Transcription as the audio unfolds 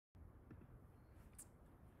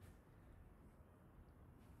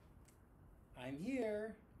I'm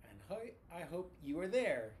here, and I hope you are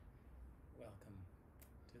there. Welcome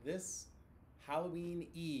to this Halloween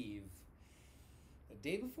Eve, the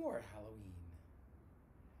day before Halloween.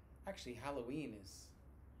 Actually, Halloween is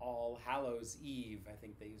All Hallows Eve, I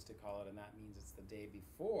think they used to call it, and that means it's the day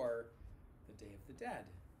before the Day of the Dead,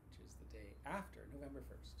 which is the day after November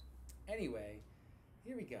 1st. Anyway,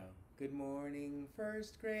 here we go. Good morning,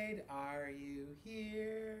 first grade. Are you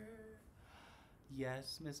here?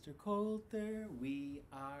 Yes, Mr. Coulter, we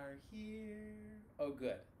are here. Oh,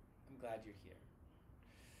 good. I'm glad you're here.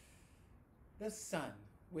 The sun,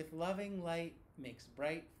 with loving light, makes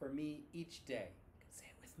bright for me each day. Say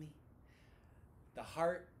it with me. The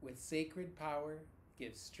heart, with sacred power,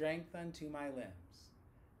 gives strength unto my limbs.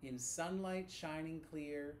 In sunlight shining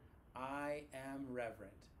clear, I am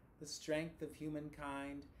reverent. The strength of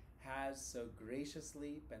humankind has so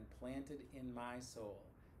graciously been planted in my soul,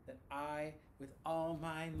 that I, with all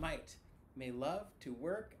my might, may love to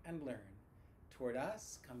work and learn. Toward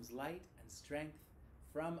us comes light and strength,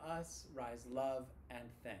 from us rise love and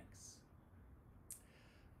thanks.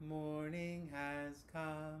 Morning has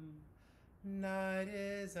come, night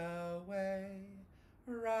is away.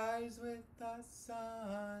 Rise with the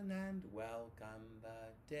sun and welcome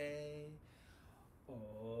the day.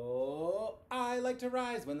 Oh, I like to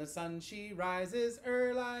rise when the sun she rises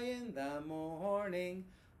early in the morning.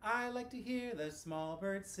 I like to hear the small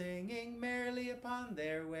birds singing merrily upon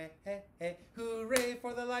their way. Hooray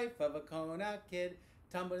for the life of a Kona kid,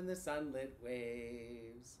 tumbled in the sunlit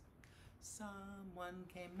waves. Someone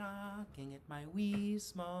came knocking at my wee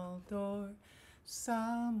small door.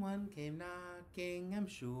 Someone came knocking, I'm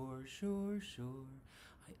sure.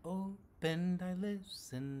 I opened, I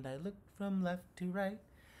listened, I looked from left to right.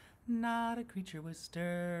 Not a creature was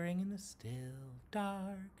stirring in the still,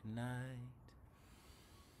 dark night.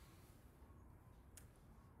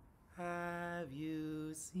 Have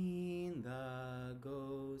you seen the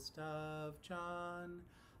ghost of John?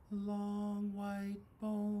 Long white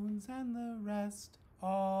bones and the rest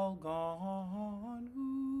all gone. Ooh,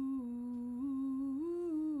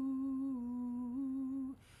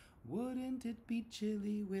 wouldn't it be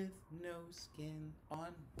chilly with no skin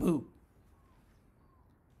on? Boo!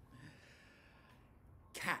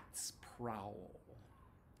 Cats prowl.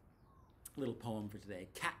 Little poem for today.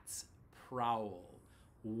 Cats prowl.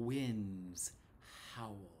 Winds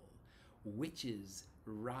howl. Witches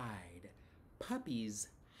ride. Puppies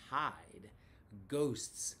hide.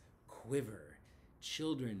 Ghosts quiver.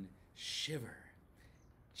 Children shiver.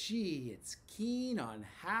 Gee, it's keen on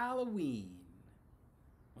Halloween.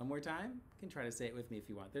 One more time? You can try to say it with me if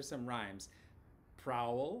you want. There's some rhymes.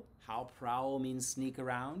 Prowl. How prowl means sneak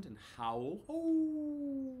around, and howl.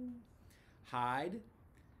 Oh. Hide.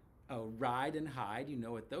 Oh, ride and hide. You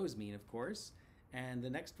know what those mean, of course. And the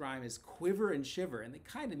next rhyme is quiver and shiver, and they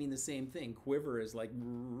kind of mean the same thing. Quiver is like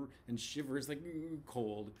and shiver is like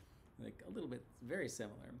cold, like a little bit very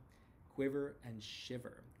similar. Quiver and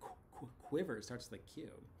shiver. Quiver starts with a Q.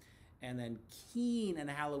 And then keen and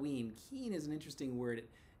Halloween. Keen is an interesting word.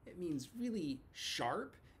 It means really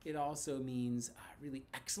sharp. It also means really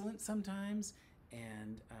excellent sometimes,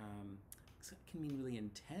 and it can mean really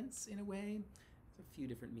intense in a way. There's a few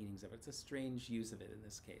different meanings of it. It's a strange use of it in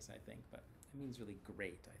this case, I think, but it means really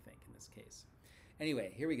great, I think, in this case.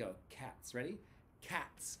 Anyway, here we go. Cats, ready?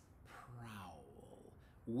 Cats prowl.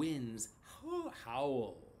 Winds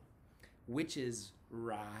howl. Witches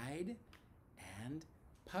ride. And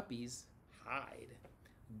puppies hide.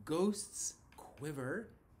 Ghosts quiver.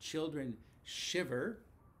 Children shiver.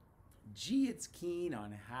 Gee, it's keen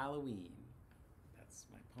on Halloween. That's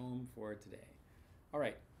my poem for today. All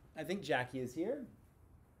right, I think Jackie is here.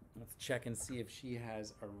 Let's check and see if she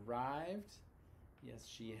has arrived. Yes,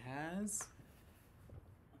 she has.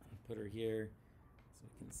 I'll put her here so we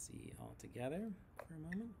can see all together for a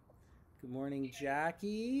moment. Good morning,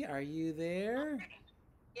 Jackie. Are you there?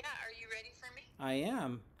 Yeah, are you ready for me? I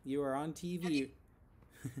am. You are on TV.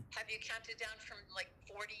 Have you counted down from like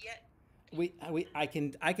 40 yet? I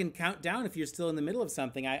can count down if you're still in the middle of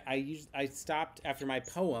something. I stopped after my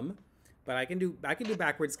poem, but I can do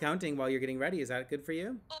backwards counting while you're getting ready. Is that good for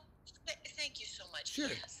you? Oh, thank you so much. Sure.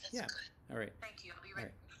 Yes, that's Yeah. good. All right. Thank you. I'll be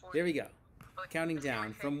ready for There we you. go. Counting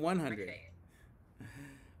down from 100.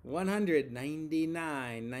 100,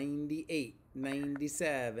 99, 98,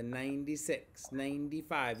 97, 96,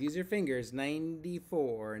 95. Use your fingers.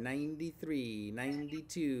 94, 93,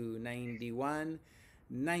 92, 91,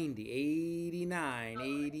 90, 89,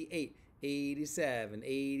 88, 87,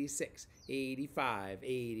 86, 85,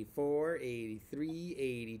 84, 83,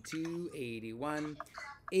 82, 81,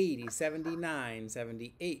 80, 79,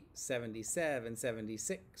 78, 77,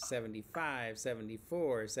 76, 75,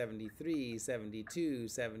 74, 73, 72,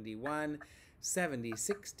 71, 70,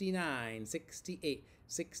 69, 68,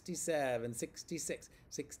 67, 66,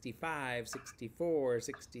 65, 64,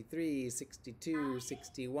 63, 62,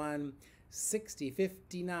 61, 60,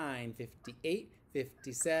 59, 58,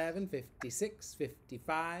 57, 56,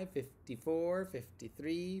 55, 54,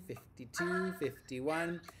 53, 52,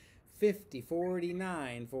 51, 50,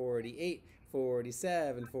 49, 48,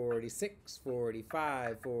 47, 46,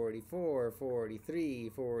 45, 44, 43,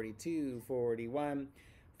 42, 41,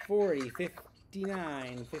 40,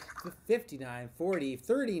 59, 59, 40,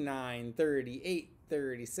 39, 38,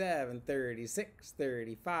 37, 36,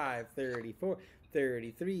 35, 34,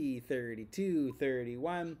 33, 32,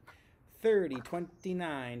 31, 30,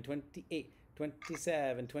 29, 28,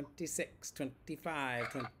 27, 26,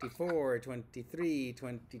 25, 24, 23,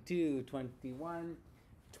 22, 21,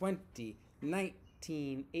 20,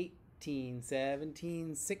 19, 18,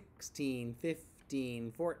 17, 16,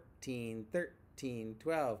 15, 14, 13,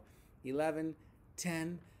 12, 11,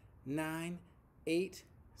 10, 9, 8,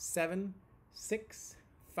 7, 6,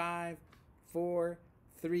 5, 4,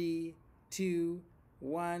 3, 2,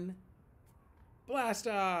 1. Blast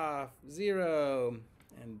off! 0.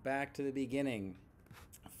 And back to the beginning.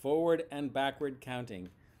 Forward and backward counting.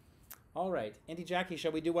 All right. Auntie Jackie,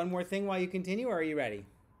 shall we do one more thing while you continue, or are you ready?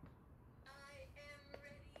 I am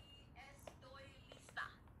ready.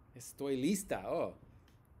 Estoy lista. Estoy lista. Oh,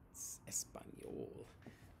 it's Espanol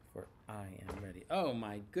for I am ready. Oh,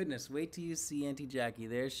 my goodness. Wait till you see Auntie Jackie.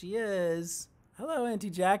 There she is. Hello, Auntie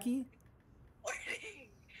Jackie. Morning.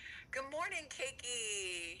 Good morning,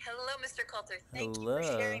 Keiki. Hello, Mr. Coulter. Thank you Hello. for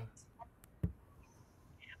sharing.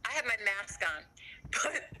 I have my mask on,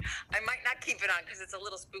 but I might not keep it on because it's a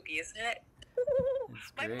little spooky, isn't it?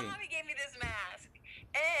 That's My great. mommy gave me this mask,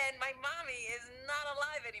 and my mommy is not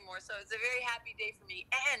alive anymore, so it's a very happy day for me.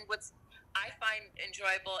 And what's I find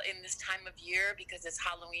enjoyable in this time of year, because it's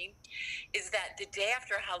Halloween, is that the day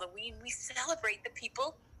after Halloween, we celebrate the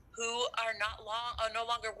people who are no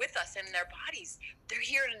longer with us in their bodies. They're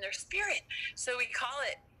here in their spirit. So we call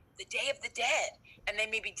it the Day of the Dead. And they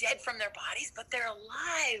may be dead from their bodies, but they're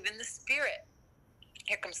alive in the spirit.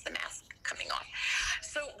 Here comes the mask coming off.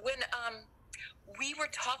 So when we were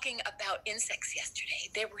talking about insects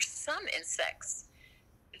yesterday, there were some insects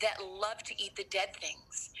that love to eat the dead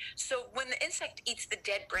things. So when the insect eats the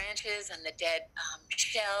dead branches and the dead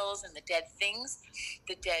shells and the dead things,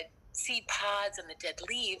 the dead seed pods and the dead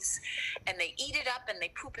leaves, and they eat it up and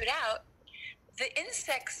they poop it out, the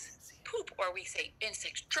insects poop, or we say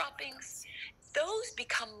insects droppings, those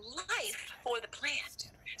become life for the plant.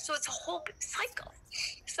 So it's a whole cycle.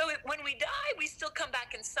 So when we die, we still come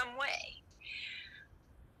back in some way.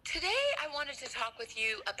 Today, I wanted to talk with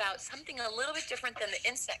you about something a little bit different than the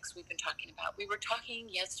insects we've been talking about.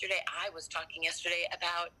 I was talking yesterday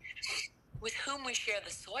about with whom we share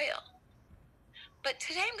the soil. But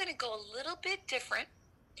today I'm going to go a little bit different,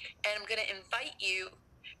 and I'm going to invite you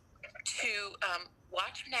to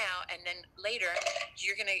watch now, and then later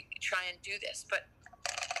you're going to try and do this. But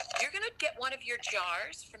you're going to get one of your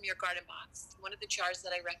jars from your garden box, one of the jars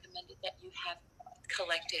that I recommended that you have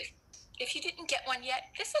collected. If you didn't get one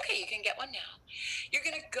yet, it's okay. You can get one now. You're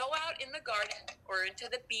going to go out in the garden or into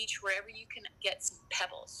the beach, wherever you can get some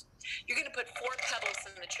pebbles. You're going to put 4 pebbles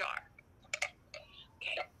in the jar.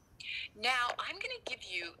 Okay. Now, I'm going to give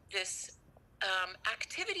you this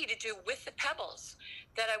activity to do with the pebbles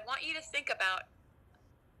that I want you to think about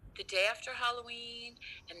the day after Halloween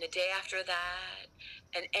and the day after that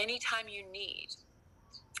and any time you need.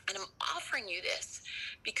 And I'm offering you this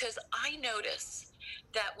because I notice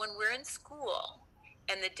that when we're in school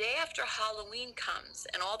and the day after Halloween comes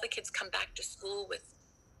and all the kids come back to school with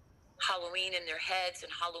Halloween in their heads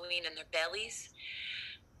and Halloween in their bellies,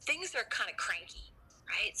 things are kind of cranky.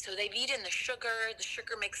 Right? So they've eaten the sugar. The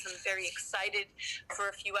sugar makes them very excited for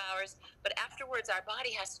a few hours. But afterwards, our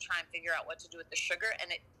body has to try and figure out what to do with the sugar.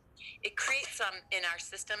 And it creates in our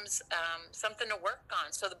systems something to work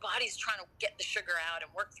on. So the body's trying to get the sugar out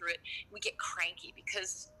and work through it. We get cranky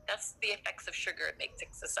because that's the effects of sugar. It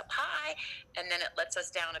takes us up high, and then it lets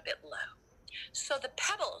us down a bit low. So the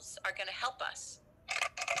pebbles are going to help us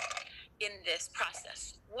in this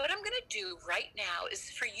process. What I'm going to do right now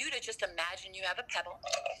is for you to just imagine you have a pebble,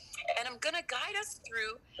 and I'm going to guide us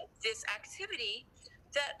through this activity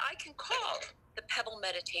that I can call the pebble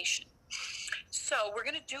meditation. So we're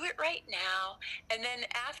going to do it right now, and then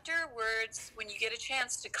afterwards, when you get a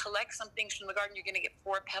chance to collect some things from the garden, you're going to get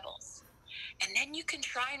 4 pebbles. And then you can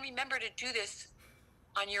try and remember to do this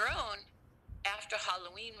on your own after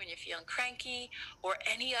Halloween when you're feeling cranky, or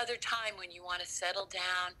any other time when you want to settle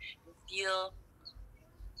down and feel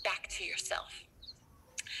back to yourself.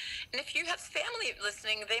 And if you have family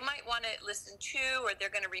listening, they might want to listen too, or they're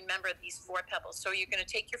going to remember these 4 pebbles. So you're going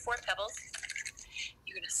to take your 4 pebbles,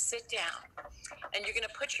 you're going to sit down, and you're going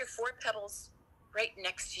to put your 4 pebbles right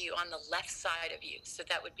next to you on the left side of you. So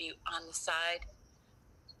that would be on the side,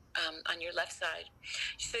 on your left side.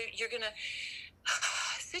 So you're going to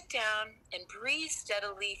sit down and breathe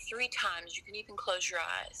steadily 3 times. You can even close your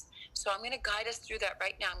eyes. So I'm going to guide us through that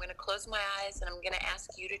right now. I'm going to close my eyes and I'm going to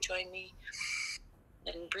ask you to join me.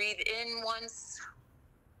 And breathe in once.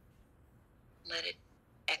 Let it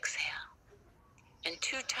exhale. And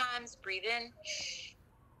 2 times, breathe in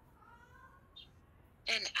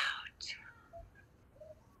and out.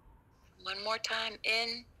 1 more time,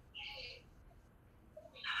 in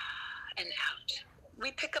and out.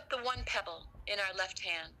 We pick up the 1 pebble in our left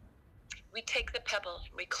hand. We take the pebble,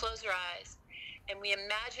 we close our eyes, and we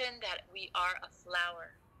imagine that we are a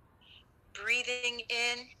flower. Breathing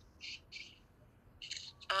in,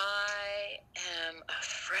 I am a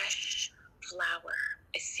fresh flower.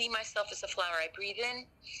 I see myself as a flower. I breathe in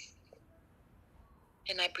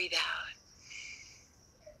and I breathe out.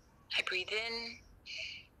 I breathe in,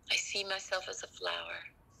 I see myself as a flower.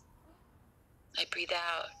 I breathe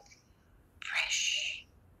out, fresh.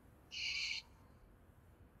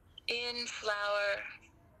 In, flower,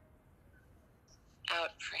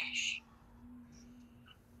 out, fresh.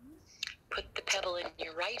 Put the pebble in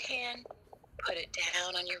your right hand, put it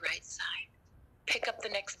down on your right side. Pick up the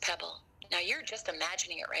next pebble. Now you're just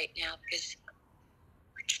imagining it right now because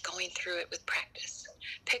we're just going through it with practice.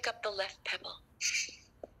 Pick up the left pebble.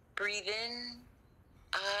 Breathe in.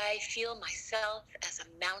 I feel myself as a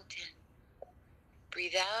mountain.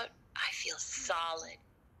 Breathe out. I feel solid.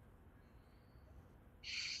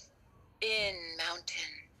 In,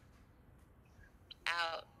 mountain.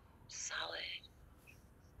 Out, solid.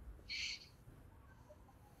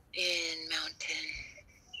 In, mountain.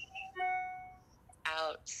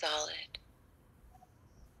 Out, solid.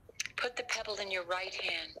 Put the pebble in your right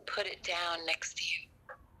hand. Put it down next to you.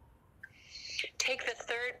 Take the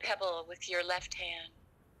 3rd pebble with your left hand.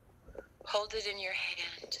 Hold it in your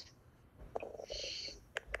hand.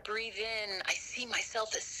 Breathe in. I see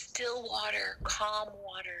myself as still water, calm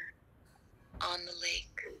water on the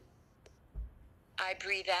lake. I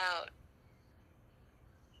breathe out.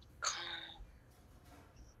 Calm.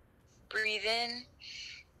 Breathe in.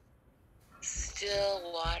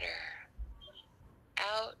 Still water.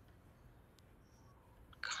 Out.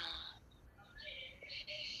 Calm.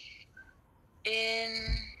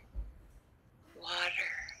 In.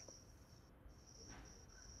 Water.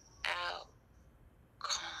 Out.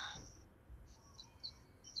 Calm.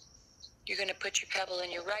 You're going to put your pebble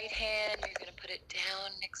in your right hand. You're going to put it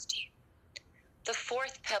down next to you. The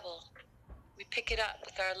 4th pebble, we pick it up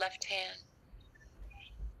with our left hand.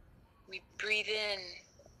 We breathe in.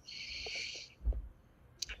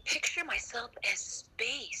 Picture myself as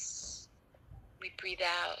space. We breathe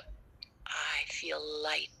out. I feel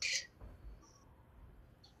light.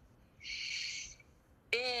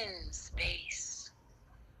 In, space.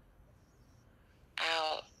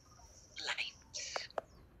 Out, light.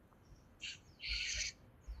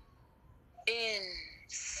 In,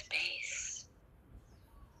 space.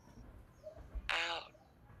 Out,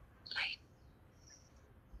 light.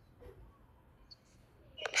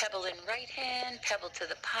 Pebble in right hand, pebble to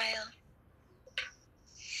the pile.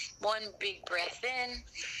 1 big breath in,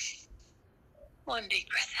 1 big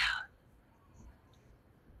breath out.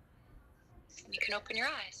 You can open your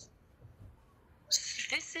eyes.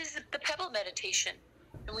 This is the pebble meditation,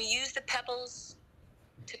 and we use the pebbles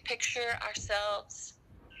to picture ourselves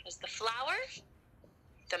as the flower,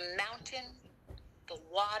 the mountain, the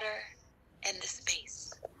water, and the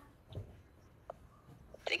space.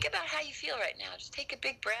 Think about how you feel right now. Just take a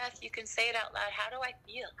big breath. You can say it out loud. How do I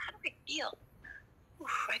feel? How do I feel?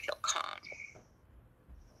 Oof, I feel calm.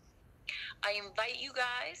 I invite you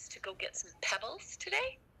guys to go get some pebbles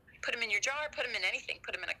today. Put them in your jar, put them in anything,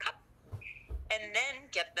 put them in a cup, and then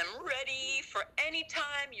get them ready for any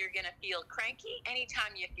time you're going to feel cranky,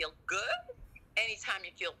 anytime you feel good, anytime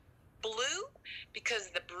you feel blue,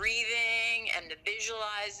 because the breathing and the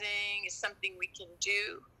visualizing is something we can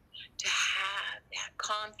do to have that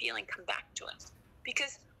calm feeling come back to us.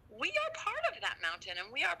 Because we are part of that mountain,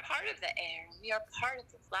 and we are part of the air, and we are part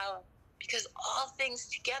of the flower, because all things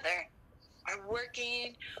together are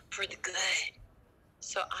working for the good.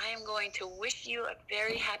 So I am going to wish you a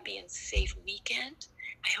very happy and safe weekend.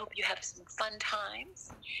 I hope you have some fun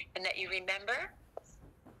times, and that you remember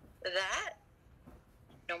that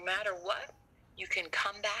no matter what, You can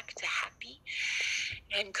come back to happy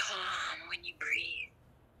and calm when you breathe.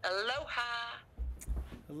 Aloha.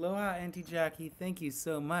 Aloha, Auntie Jackie. Thank you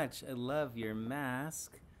so much. I love your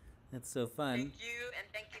mask. That's so fun. Thank you, and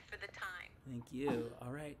thank you for the time. Thank you.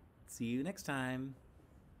 All right. See you next time.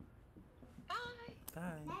 Bye. Bye.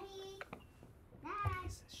 Daddy.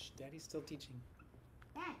 Dad. Shh, Daddy's still teaching.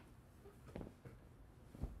 Dad.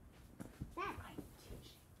 Dad.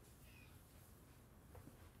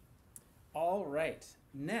 All right.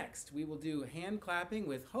 Next, we will do hand clapping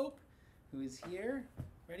with Hope, who is here.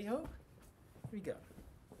 Ready, Hope? Here we go.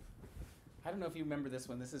 I don't know if you remember this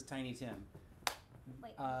one. This is Tiny Tim.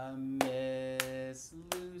 Wait. Miss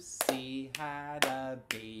Lucy had a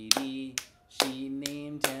baby. She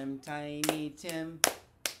named him Tiny Tim.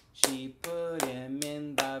 She put him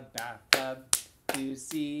in the bathtub to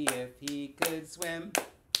see if he could swim.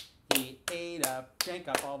 He drank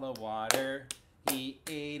up all the water. He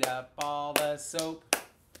ate up all the soap.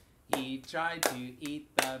 He tried to eat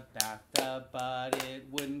the bathtub, but it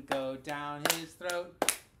wouldn't go down his throat.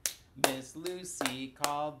 Miss Lucy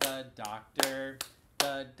called the doctor.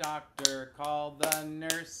 The doctor called the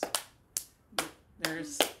nurse.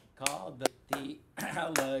 Nurse called the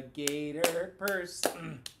alligator purse.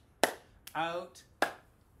 Out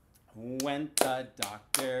went the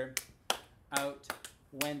doctor. Out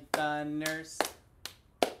went the nurse.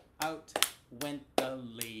 Out went the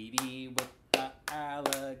lady with the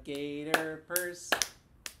alligator purse.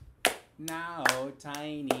 Now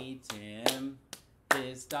Tiny Tim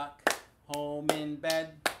is stuck home in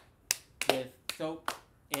bed with soap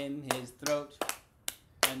in his throat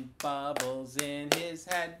and bubbles in his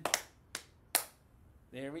head.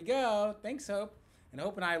 There we go. Thanks, Hope. And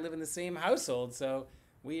Hope and I live in the same household, so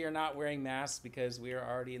we are not wearing masks because we are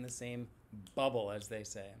already in the same bubble, as they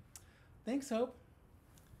say. Thanks, Hope.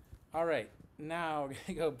 All right, now we're going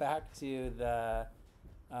to go back to the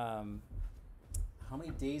how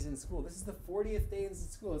many days in school. This is the 40th day in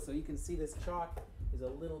school, so you can see this chalk is a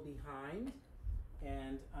little behind,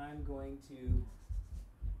 and I'm going to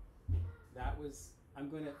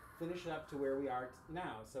finish it up to where we are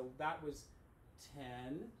now. So that was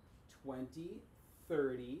 10, 20,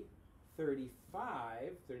 30,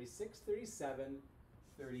 35, 36, 37,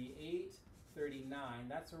 38, 39.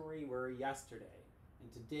 That's where we were yesterday.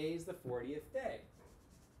 And today's the 40th day.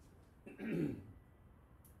 10,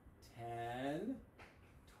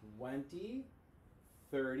 20,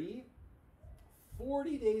 30,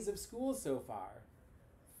 40 days of school so far.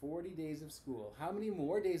 40 days of school. How many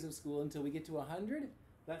more days of school until we get to 100?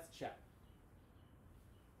 Let's check.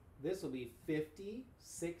 This will be 50,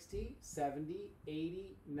 60, 70,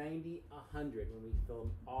 80, 90, 100 when we fill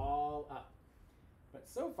them all up. But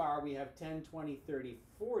so far we have 10, 20, 30,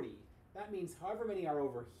 40. That means however many are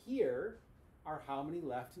over here are how many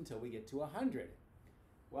left until we get to 100.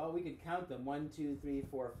 Well, we could count them. 1, 2, 3,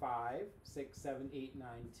 4, 5, 6, 7, 8, 9,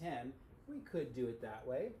 10. We could do it that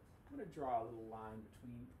way. I'm going to draw a little line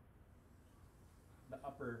between the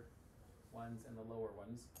upper ones and the lower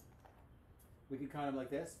ones. We could count them like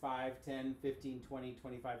this: 5, 10, 15, 20,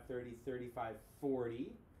 25, 30, 35,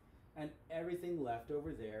 40. And everything left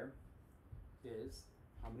over there is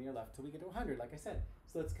how many are left till we get to 100, like I said.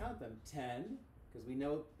 So let's count them. 10, because we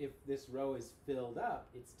know if this row is filled up,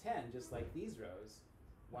 it's 10, just like these rows.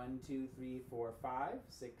 1, 2, 3, 4, 5,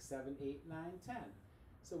 6, 7, 8, 9, 10.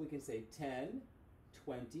 So we can say 10,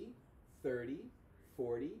 20, 30,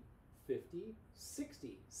 40, 50,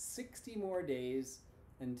 60. 60 more days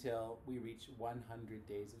until we reach 100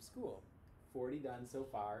 days of school. 40 done so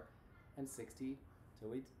far, and 60 till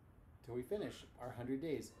we finish our 100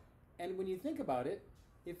 days. And when you think about it,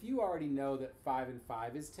 if you already know that 5 and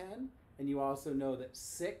 5 is 10, and you also know that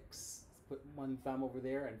 6, let's put one thumb over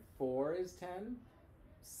there, and 4 is 10,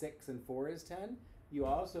 6 and 4 is 10, you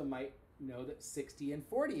also might know that 60 and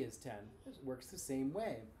 40 is 10. It works the same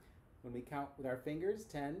way. When we count with our fingers,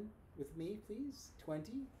 10 with me, please,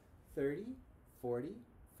 20, 30, 40,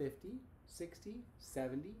 50, 60,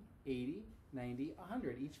 70, 80, 90,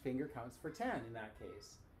 100. Each finger counts for 10 in that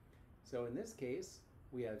case. So in this case,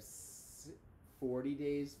 we have 40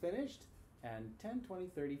 days finished and 10, 20,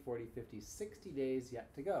 30, 40, 50, 60 days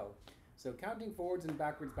yet to go. So counting forwards and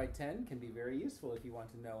backwards by 10 can be very useful if you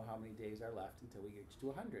want to know how many days are left until we get to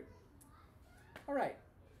 100. All right,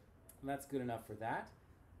 and that's good enough for that.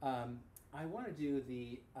 I want to do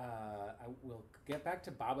I will get back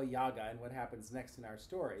to Baba Yaga and what happens next in our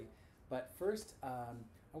story. But first, I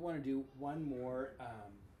want to do one more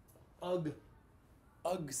ugh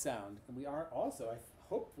sound. And we are also, I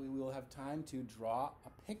hope we will have time to draw a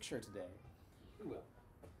picture today. We will.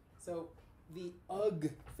 So the ugh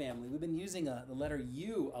family, we've been using the letter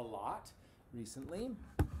U a lot. recently.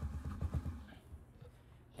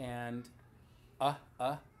 And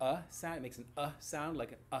sound. It makes an sound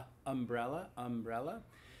like an umbrella, umbrella.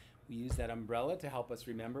 We use that umbrella to help us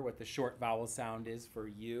remember what the short vowel sound is for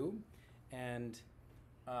you. And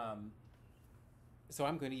so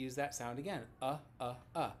I'm going to use that sound again,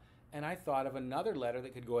 And I thought of another letter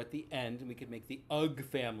that could go at the end, and we could make the ugh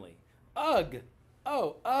family. Ugh!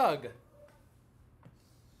 Oh, ugh!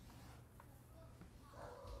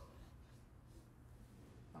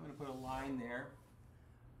 I'm going to put a line there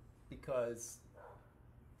because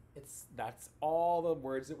that's all the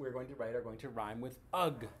words that we're going to write are going to rhyme with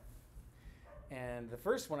ugh. And the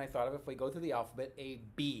first one I thought of, if we go through the alphabet, A,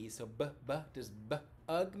 B. So does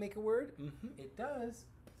ugh make a word? It does.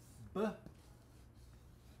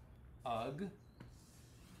 Ugh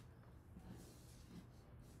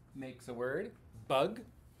makes a word. Bug.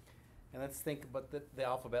 And let's think about the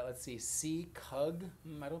alphabet. Let's see. C, cug.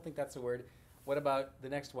 I don't think that's a word. What about the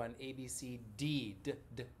next one? A, B, C, D.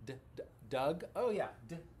 Doug. Oh, yeah.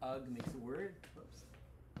 Ugh makes a word. Whoops.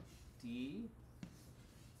 D,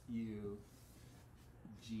 U,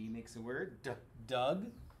 G makes a word. Dug.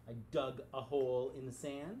 I dug a hole in the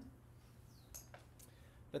sand.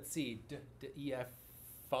 Let's see. E, F,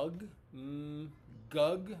 fug.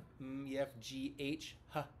 Gug. E, F, G, H.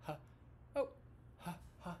 Ha. Oh. Ha.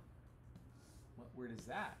 What word is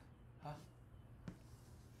that? Ha.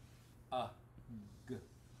 G.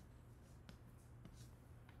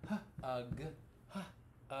 Ugh.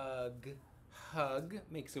 Ugh. Hug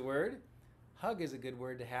makes a word. Hug is a good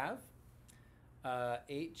word to have.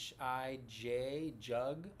 H-I-J,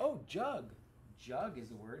 jug. Oh, jug. Jug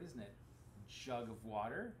is a word, isn't it? Jug of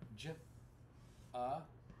water.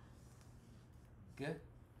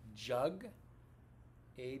 Jug.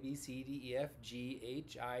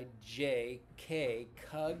 A-B-C-D-E-F-G-H-I-J-K,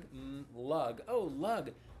 cug, lug. Oh,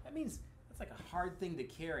 lug. That means that's like a hard thing to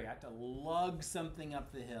carry. I have to lug something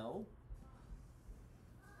up the hill.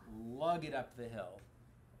 Lug it up the hill.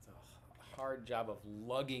 It's a hard job of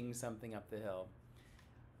lugging something up the hill.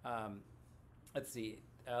 Let's see.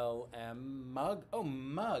 L-M, mug. Oh,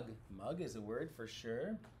 mug. Mug is a word for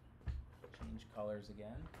sure. Change colors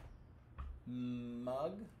again.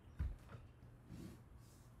 Mug.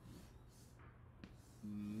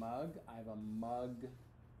 Mug. I have a mug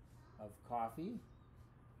of coffee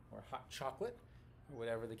or hot chocolate, or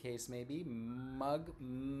whatever the case may be. Mug,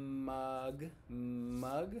 mug,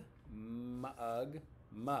 mug, mug,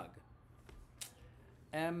 mug.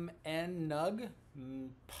 M-N, nug.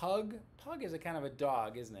 Pug. Pug is a kind of a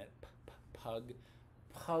dog, isn't it? Pug.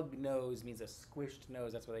 Pug nose means a squished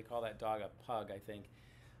nose. That's why they call that dog a pug, I think.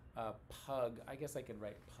 Pug. I guess I could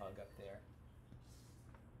write pug up there.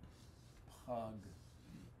 Pug.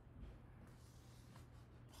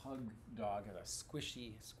 Pug dog has a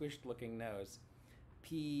squished looking nose.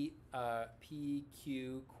 P,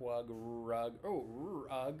 Q, quug, rug. Oh,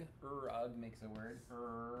 rug. Rug makes a word.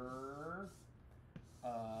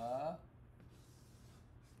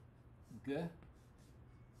 G.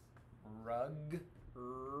 Rug.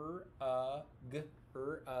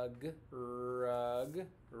 Rug.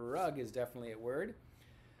 Rug is definitely a word.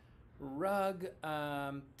 Rug.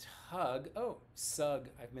 Tug. Oh, sug.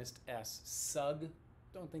 I've missed S. Sug.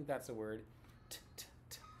 Don't think that's a word.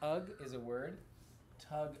 Tug is a word.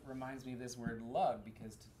 Tug reminds me of this word lug,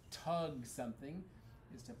 because to tug something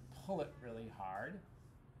is to pull it really hard.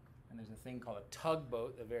 And there's a thing called a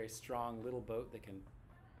tugboat, a very strong little boat that can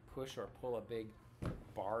push or pull a big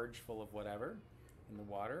barge full of whatever in the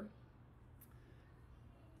water.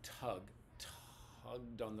 Tugged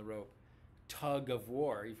on the rope. Tug of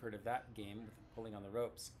war. You've heard of that game with pulling on the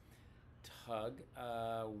ropes. Tug.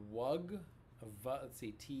 Wug. Let's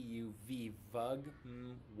see. T-U-V. Vug.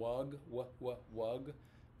 Wug. Wug.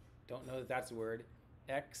 Don't know that that's a word.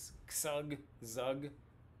 X. Xug. Zug.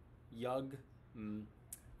 Yug.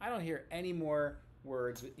 I don't hear any more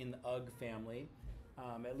words in the ugh family.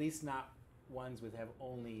 At least not ones with have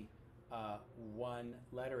only one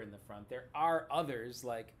letter in the front. There are others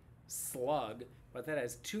like slug, but that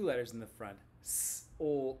has two letters in the front.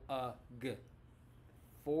 S-O-U-G.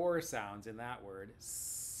 4 sounds in that word.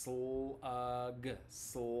 Slug.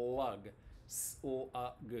 Slug.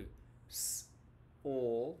 S-O-U-G.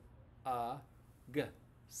 S-O-U-G.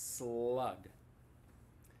 Slug.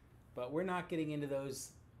 But we're not getting into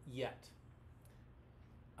those yet.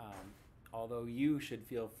 Although you should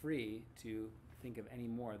feel free to think of any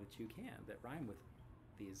more that you can that rhyme with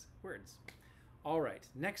these words. All right,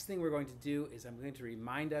 next thing we're going to do is I'm going to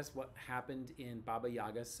remind us what happened in Baba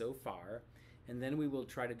Yaga so far, and then we will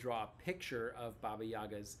try to draw a picture of Baba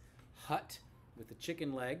Yaga's hut with the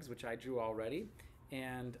chicken legs, which I drew already,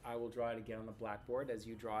 and I will draw it again on the blackboard as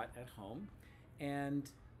you draw it at home.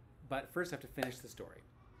 But first I have to finish the story.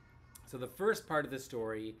 So the first part of the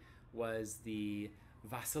story was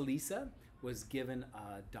Vasilisa was given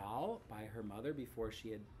a doll by her mother before she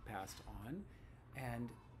had passed on, and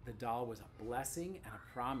the doll was a blessing and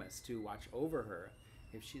a promise to watch over her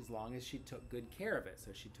as long as she took good care of it.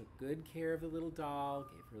 So she took good care of the little doll,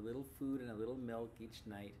 gave her a little food and a little milk each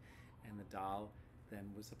night, and the doll then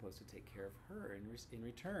was supposed to take care of her in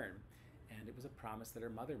return. And it was a promise that her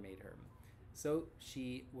mother made her. So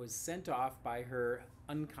she was sent off by her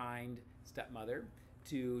unkind stepmother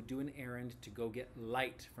to do an errand to go get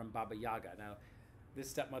light from Baba Yaga. Now, this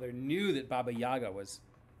stepmother knew that Baba Yaga was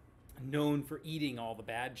known for eating all the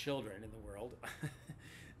bad children in the world.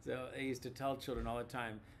 So they used to tell children all the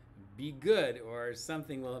time, be good, or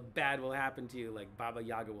something bad will happen to you, like Baba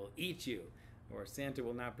Yaga will eat you, or Santa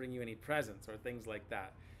will not bring you any presents, or things like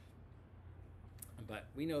that. But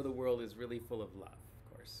we know the world is really full of love,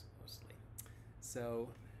 of course, mostly. So,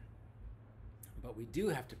 but we do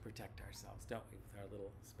have to protect ourselves, don't we, with our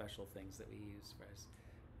little special things that we use as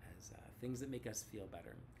things that make us feel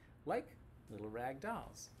better, like little rag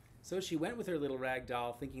dolls. So she went with her little rag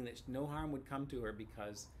doll thinking that no harm would come to her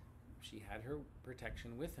because she had her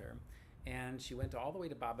protection with her. And she went all the way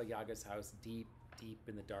to Baba Yaga's house, deep, deep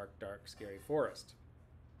in the dark, dark, scary forest,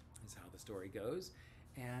 is how the story goes.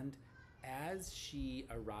 And as she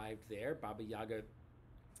arrived there, Baba Yaga,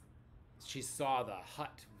 she saw the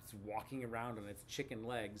hut walking around on its chicken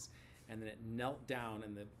legs, and then it knelt down,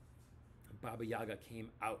 and the Baba Yaga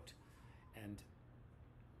came out and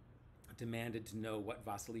demanded to know what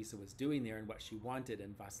Vasilisa was doing there and what she wanted.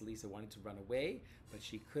 And Vasilisa wanted to run away, but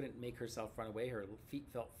she couldn't make herself run away. Her feet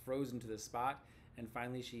felt frozen to the spot, and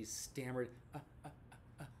finally she stammered,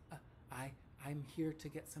 I'm here to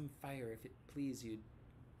get some fire, if it please you,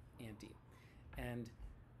 Auntie. And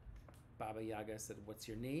Baba Yaga said, what's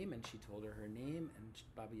your name? And she told her name, and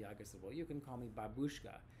Baba Yaga said, well, you can call me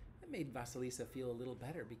Babushka. That made Vasilisa feel a little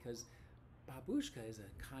better, because Babushka is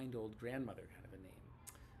a kind old grandmother kind of a name.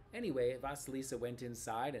 Anyway, Vasilisa went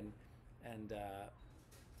inside, and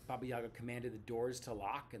Baba Yaga commanded the doors to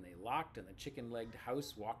lock, and they locked, and the chicken-legged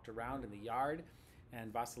house walked around in the yard,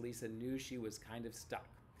 and Vasilisa knew she was kind of stuck.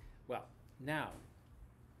 Well, now,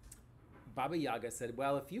 Baba Yaga said,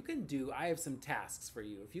 well, if you can I have some tasks for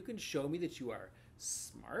you. If you can show me that you are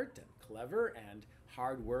smart and clever and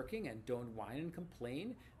hardworking and don't whine and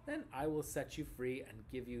complain, then I will set you free and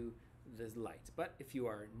give you the light. But if you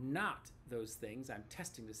are not those things, I'm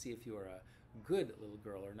testing to see if you are a good little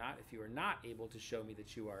girl or not. If you are not able to show me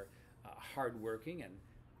that you are hardworking and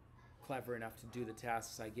clever enough to do the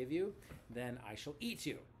tasks I give you, then I shall eat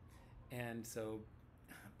you. And so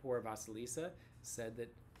poor Vasilisa said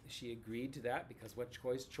that she agreed to that, because what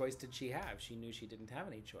choice did she have? She knew she didn't have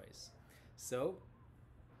any choice. So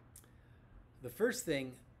the first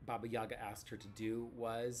thing Baba Yaga asked her to do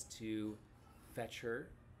was to fetch her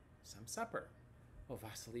some supper. Well,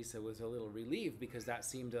 Vasilisa was a little relieved, because that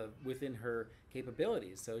seemed within her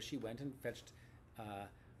capabilities. So she went and fetched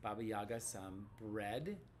Baba Yaga some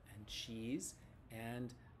bread and cheese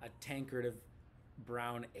and a tankard of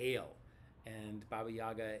brown ale. And Baba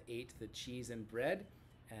Yaga ate the cheese and bread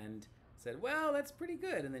and said, well, that's pretty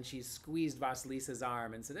good. And then she squeezed Vasilisa's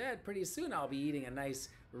arm and said, pretty soon I'll be eating a nice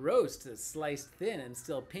roast that's sliced thin and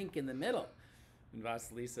still pink in the middle. And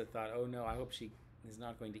Vasilisa thought, oh no, I hope she is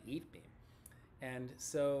not going to eat me. And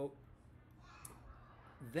so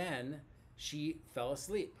then she fell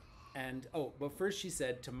asleep. And, but first she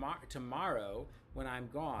said, tomorrow when I'm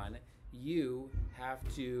gone, you have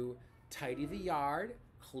to tidy the yard,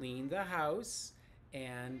 clean the house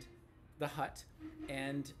and the hut,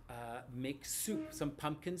 and make soup, some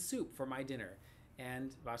pumpkin soup for my dinner.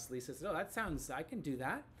 And Vasilisa said, that sounds, I can do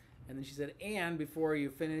that. And then she said, and before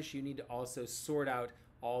you finish, you need to also sort out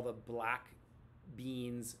all the black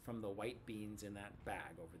beans from the white beans in that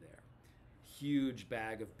bag over there. Huge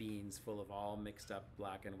bag of beans full of all mixed up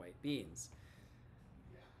black and white beans.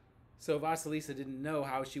 So Vasilisa didn't know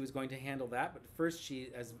how she was going to handle that, but first she,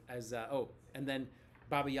 and then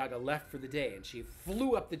Baba Yaga left for the day, and she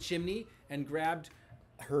flew up the chimney and grabbed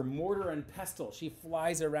her mortar and pestle. She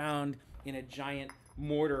flies around in a giant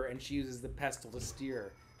mortar, and she uses the pestle to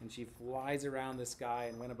steer, and she flies around the sky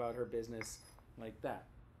and went about her business like that.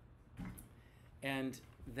 And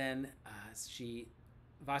then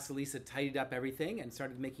Vasilisa tidied up everything and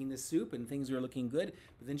started making the soup, and things were looking good.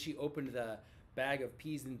 But then she opened the bag of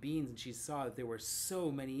peas and beans, and she saw that there were so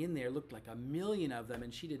many in there, looked like 1,000,000 of them,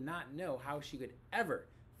 and she did not know how she could ever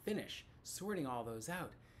finish sorting all those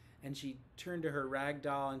out. And she turned to her rag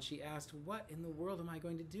doll and she asked, what in the world am I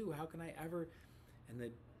going to do? How can I ever? And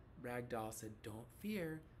the rag doll said, "Don't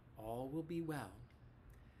fear, all will be well."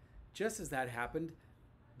 Just as that happened,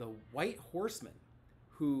 the white horseman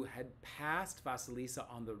who had passed Vasilisa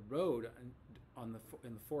on the road, in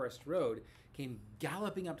the forest road, came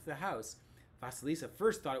galloping up to the house. Vasilisa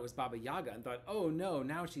first thought it was Baba Yaga and thought, "Oh no,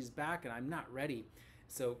 now she's back and I'm not ready."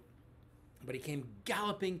 But he came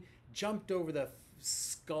galloping, jumped over the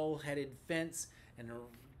skull-headed fence and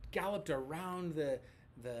galloped around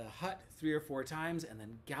the hut 3 or 4 times and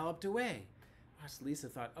then galloped away. Vasilisa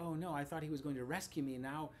thought, "Oh no, I thought he was going to rescue me, and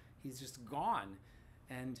now he's just gone."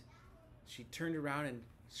 And she turned around and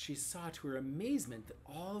she saw to her amazement that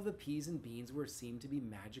all of the peas and beans seemed to be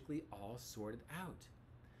magically all sorted out.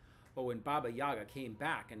 But when Baba Yaga came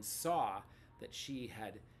back and saw that she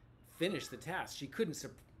had finished the task, she couldn't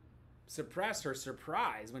suppress her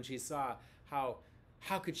surprise when she saw how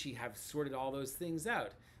could she have sorted all those things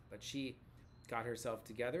out. But she got herself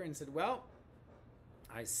together and said, "Well,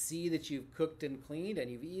 I see that you've cooked and cleaned and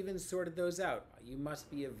you've even sorted those out. You must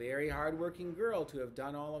be a very hard-working girl to have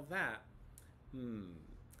done all of that.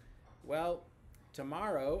 Well,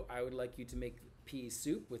 tomorrow I would like you to make pea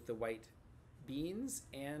soup with the white beans,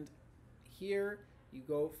 and here you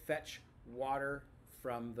go fetch water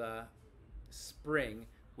from the spring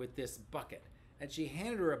with this bucket." And she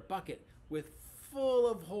handed her a bucket full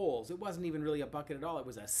of holes. It wasn't even really a bucket at all. It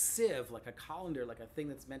was a sieve, like a colander, like a thing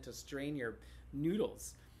that's meant to strain your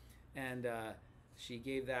noodles. And she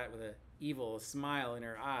gave that with an evil smile in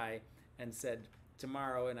her eye and said,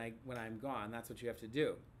 "Tomorrow, when I'm gone, that's what you have to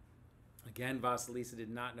do." Again, Vasilisa did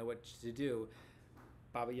not know what to do.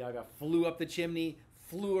 Baba Yaga flew up the chimney,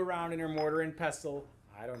 flew around in her mortar and pestle.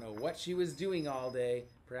 I don't know what she was doing all day,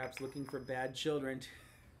 perhaps looking for bad children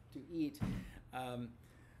to eat.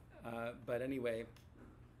 But anyway,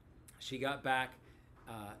 she got back,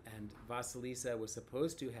 and Vasilisa was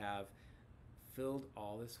supposed to have filled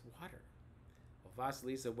all this water. Well,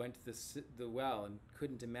 Vasilisa went to the well and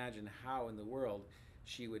couldn't imagine how in the world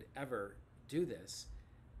she would ever do this.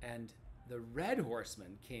 And the red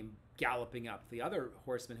horseman came galloping up. The other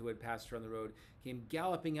horseman who had passed her on the road came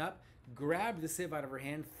galloping up, grabbed the sieve out of her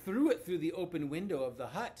hand, threw it through the open window of the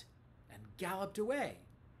hut, and galloped away.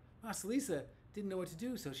 Vasilisa didn't know what to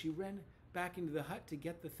do, so she ran back into the hut to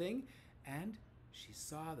get the thing, and she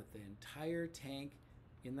saw that the entire tank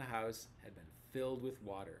in the house had been filled with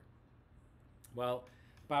water. Well,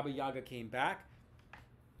 Baba Yaga came back,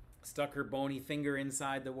 stuck her bony finger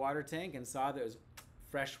inside the water tank and saw that it was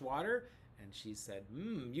fresh water, and she said,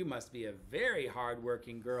 "You must be a very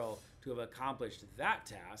hard-working girl to have accomplished that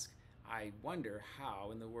task. I wonder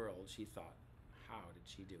how in the world," she thought. How did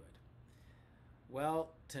she do it?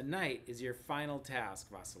 "Well, tonight is your final task,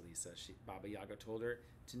 Vasilisa," Baba Yaga told her.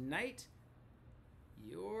 "Tonight,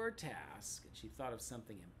 your task," and she thought of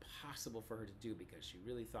something impossible for her to do because she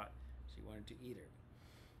really thought she wanted to eat her.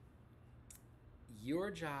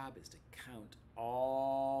 "Your job is to count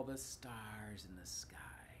all the stars in the sky."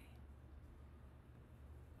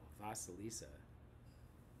 Well, Vasilisa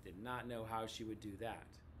did not know how she would do that.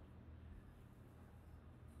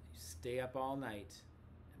 You stay up all night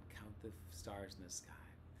and count the stars in the sky.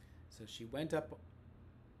 So she went up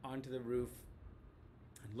onto the roof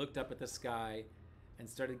and looked up at the sky and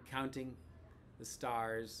started counting the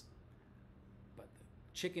stars. But the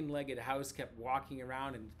chicken-legged house kept walking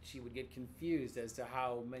around, and she would get confused as to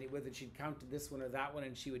how many, whether she'd counted this one or that one,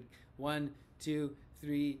 and she would 1, 2,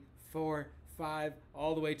 3, 4, 5,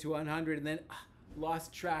 all the way to 100, and then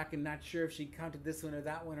lost track and not sure if she counted this one or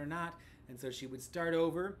that one or not. And so she would start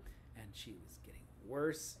over, and she was getting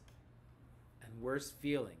worse and worse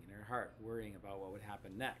feeling in her heart, worrying about what would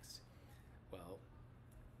happen next. Well,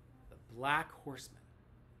 the black horseman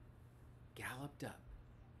galloped up,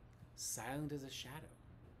 silent as a shadow,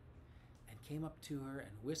 and came up to her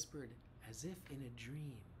and whispered, as if in a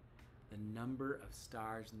dream, the number of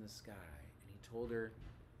stars in the sky. And he told her,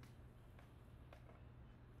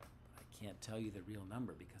 "I can't tell you the real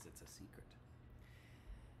number because it's a secret."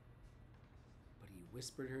 But he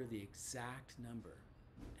whispered her the exact number,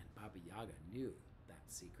 and Baba Yaga knew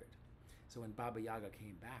that secret. So when Baba Yaga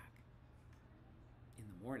came back in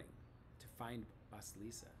the morning to find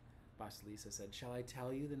Vasilisa, Vasilisa said, "Shall I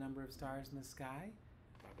tell you the number of stars in the sky?"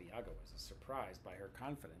 Baba Yaga was surprised by her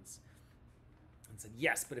confidence and said,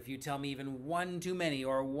 "Yes, but if you tell me even one too many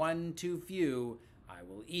or one too few, I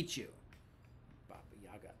will eat you." Baba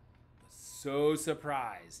Yaga was so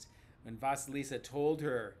surprised when Vasilisa told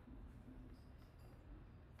her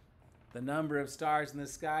the number of stars in the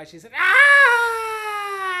sky. She said, "Ah!"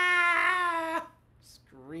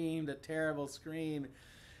 Screamed a terrible scream.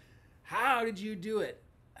 "How did you do it?"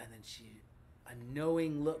 And then a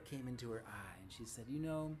knowing look came into her eye, and And she said, you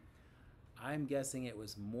know, I'm guessing it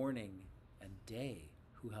was morning and day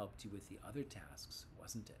who helped you with the other tasks,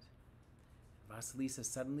 wasn't it? Vasilisa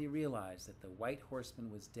suddenly realized that the white horseman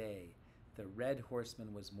was day, the red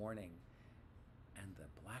horseman was morning, and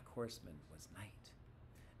the black horseman was night.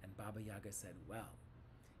 And Baba Yaga said, well,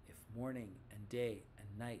 if morning and day and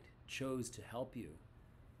night chose to help you,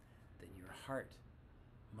 then your heart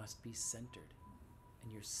must be centered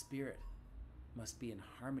and your spirit must be in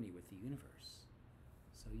harmony with the universe.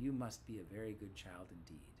 So you must be a very good child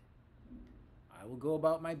indeed. I will go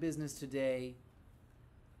about my business today.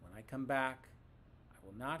 When I come back, I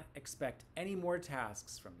will not expect any more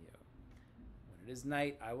tasks from you. When it is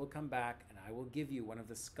night, I will come back and I will give you one of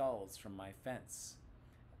the skulls from my fence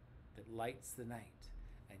that lights the night,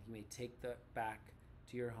 and you may take that back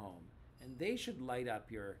to your home, and they should light up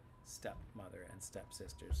your stepmother and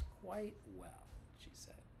stepsisters quite well, she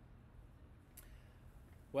said.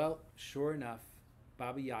 Well, sure enough,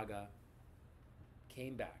 Baba Yaga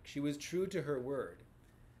came back. She was true to her word,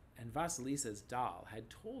 and Vasilisa's doll had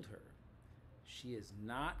told her she is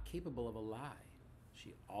not capable of a lie.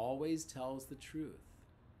 She always tells the truth,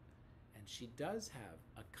 and she does have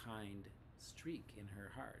a kind streak in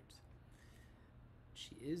her heart.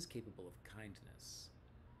 She is capable of kindness.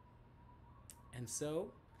 And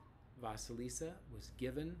so Vasilisa was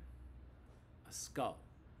given a skull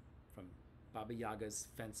from Baba Yaga's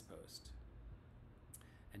fence post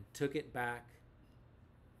and took it back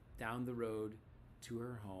down the road to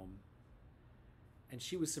her home. And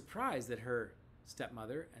she was surprised that her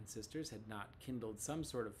stepmother and sisters had not kindled some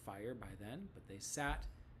sort of fire by then, but they sat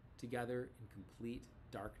together in complete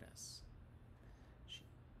darkness. She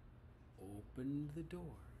opened the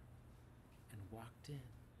door and walked in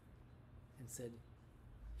and said,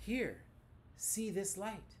 "Here, see this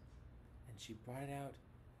light." And she brought it out,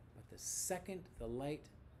 but the second the light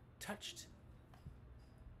touched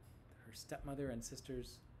her stepmother and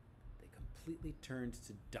sisters, they completely turned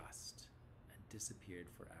to dust and disappeared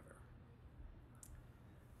forever.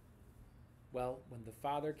 Well, when the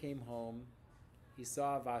father came home, he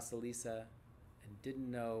saw Vasilisa and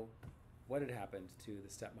didn't know what had happened to the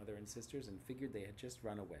stepmother and sisters and figured they had just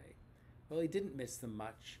run away. Well, he didn't miss them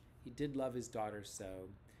much. He did love his daughter so,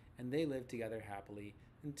 and they lived together happily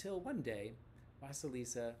until one day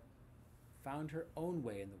Vasilisa found her own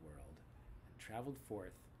way in the world and traveled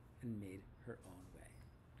forth and made her own way.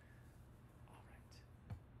 All right.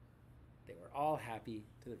 They were all happy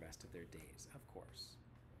to the rest of their days, of course.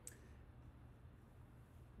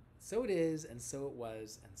 So it is, and so it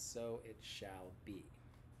was, and so it shall be.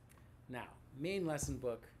 Now, main lesson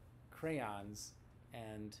book, crayons,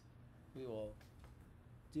 and we will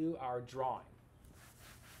do our drawing.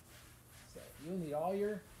 So you'll need all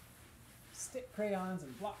your stick crayons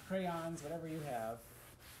and block crayons, whatever you have.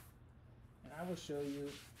 And I will show you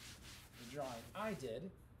the drawing I did.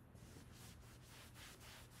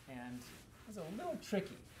 And it was a little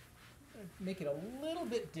tricky. I'm going to make it a little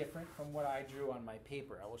bit different from what I drew on my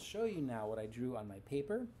paper. I will show you now what I drew on my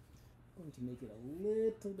paper. I'm going to make it a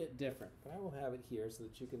little bit different, but I will have it here so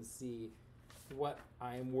that you can see what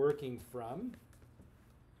I'm working from.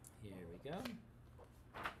 Here we go.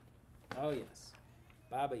 Oh yes,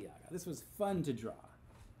 Baba Yaga. This was fun to draw.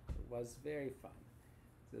 It was very fun.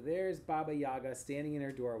 So there's Baba Yaga standing in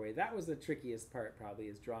her doorway. That was the trickiest part probably,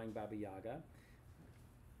 is drawing Baba Yaga.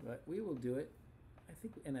 But we will do it. I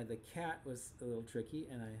think, and the cat was a little tricky,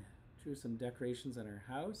 and I drew some decorations on her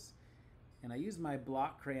house. And I used my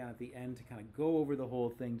block crayon at the end to kind of go over the whole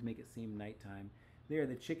thing to make it seem nighttime. There are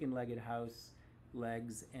the chicken-legged house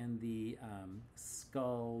legs and the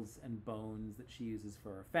skulls and bones that she uses for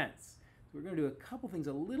her fence. So we're going to do a couple things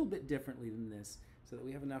a little bit differently than this so that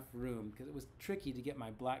we have enough room, because it was tricky to get my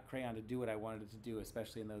black crayon to do what I wanted it to do,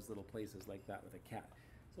 especially in those little places like that with a cat.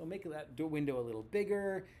 So we'll make that window a little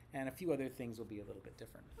bigger, and a few other things will be a little bit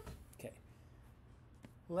different. Okay,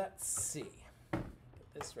 let's see.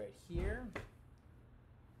 Put this right here.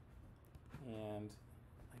 And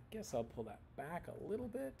I guess I'll pull that back a little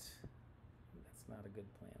bit. That's not a good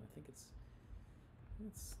plan. I think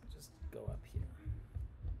let's just go up here,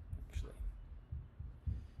 actually.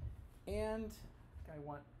 And I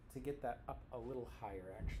want to get that up a little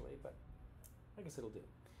higher, actually, but I guess it'll do.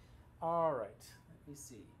 All right, let me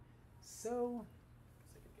see. So,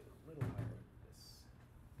 I could get a little higher than this.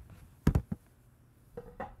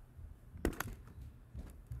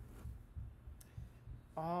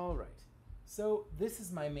 All right. So this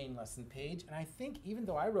is my main lesson page, and I think even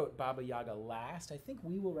though I wrote Baba Yaga last, I think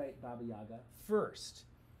we will write Baba Yaga first.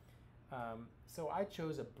 So I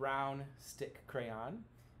chose a brown stick crayon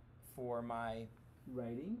for my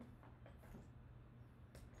writing.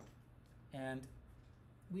 And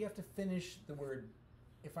we have to finish the word.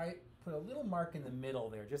 If I put a little mark in the middle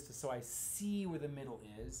there, so I see where the middle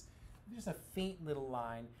is, just a faint little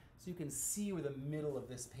line, so you can see where the middle of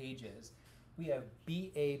this page is. We have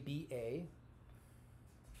B-A-B-A,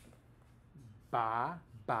 ba,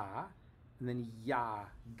 ba, and then ya,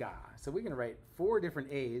 ga. So we're going to write 4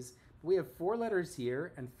 different A's. We have 4 letters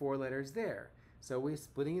here and 4 letters there. So we're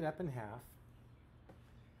splitting it up in half.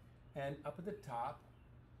 And up at the top,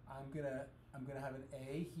 I'm gonna have an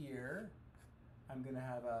A here. I'm gonna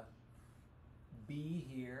have a B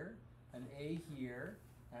here, an A here,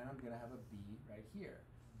 and I'm gonna have a B right here.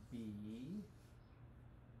 B,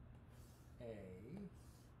 A,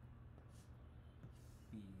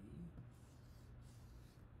 B,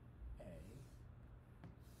 A,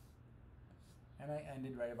 and I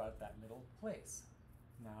ended right about that middle place.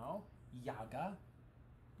 Now, Yaga,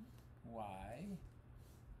 Y,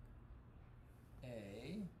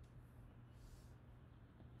 A,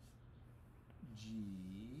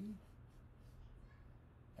 G,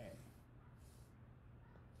 A.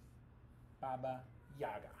 Baba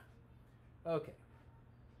Yaga. Okay.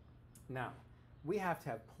 Now, we have to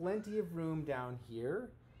have plenty of room down here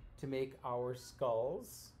to make our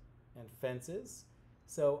skulls and fences.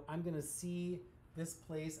 So I'm going to see this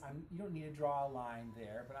place. You don't need to draw a line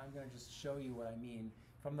there, but I'm going to just show you what I mean.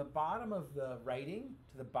 From the bottom of the writing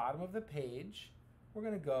to the bottom of the page, we're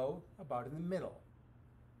going to go about in the middle.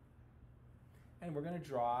 And we're going to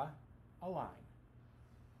draw a line.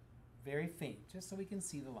 Very faint, just so we can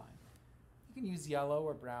see the line. You can use yellow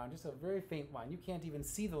or brown, just a very faint line. You can't even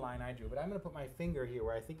see the line I drew, but I'm going to put my finger here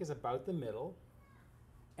where I think is about the middle.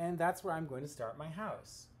 And that's where I'm going to start my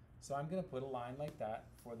house. So I'm going to put a line like that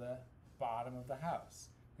for the bottom of the house.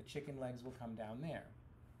 The chicken legs will come down there.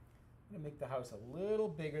 I'm going to make the house a little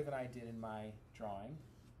bigger than I did in my drawing.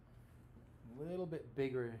 A little bit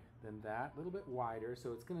bigger than that, a little bit wider.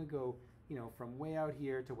 So it's going to go, from way out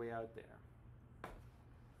here to way out there.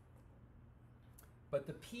 But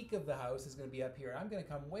the peak of the house is going to be up here. I'm going to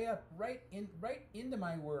come way up, right into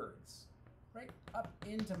my words, right up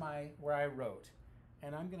into where I wrote.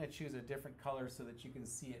 And I'm going to choose a different color so that you can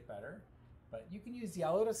see it better. But you can use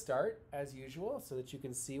yellow to start, as usual, so that you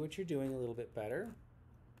can see what you're doing a little bit better.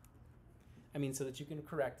 So that you can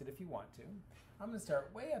correct it if you want to. I'm going to start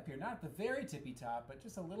way up here, not at the very tippy top, but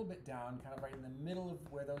just a little bit down, kind of right in the middle of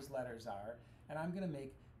where those letters are. And I'm going to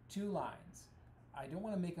make 2 lines. I don't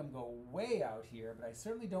want to make them go way out here, but I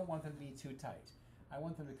certainly don't want them to be too tight. I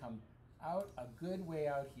want them to come out a good way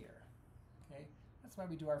out here. Okay? That's why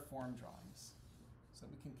we do our form drawings. So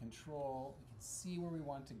we can control, we can see where we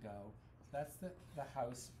want to go. So that's the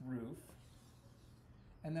house roof.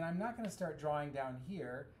 And then I'm not going to start drawing down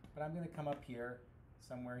here, but I'm going to come up here,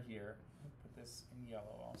 somewhere here. Put this in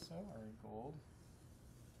yellow also, or in gold.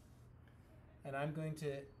 And I'm going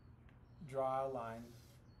to draw a line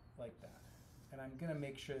like that. And I'm going to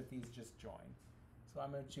make sure that these just join. So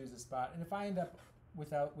I'm going to choose a spot. And if I end up with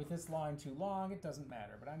this line too long, it doesn't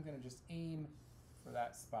matter. But I'm going to just aim for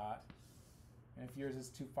that spot. And if yours is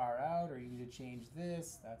too far out or you need to change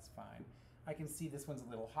this, that's fine. I can see this one's a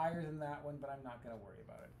little higher than that one, but I'm not going to worry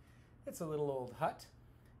about it. It's a little old hut,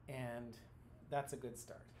 and that's a good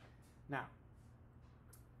start.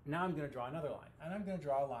 Now I'm going to draw another line. And I'm going to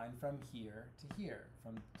draw a line from here to here,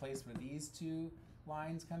 from the place where these 2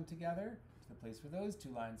 lines come together to the place where those 2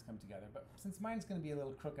 lines come together. But since mine's going to be a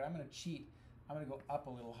little crooked, I'm going to cheat. I'm going to go up a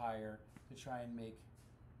little higher to try and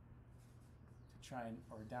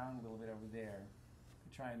or down a little bit over there, to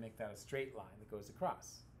try and make that a straight line that goes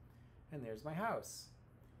across. And there's my house.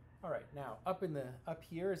 All right, now up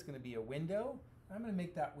here is going to be a window. I'm going to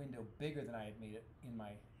make that window bigger than I had made it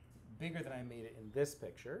in this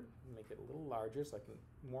picture. Make it a little larger so I can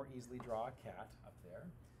more easily draw a cat up there.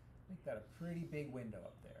 Make that a pretty big window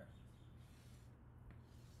up there.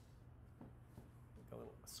 Make a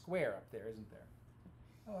little square up there, isn't there?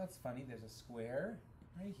 Oh, that's funny. There's a square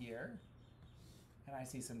right here. And I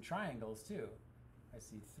see some triangles too. I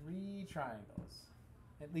see 3 triangles,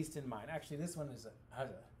 at least in mine. Actually, this one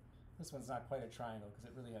this one's not quite a triangle because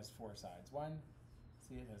it really has 4 sides.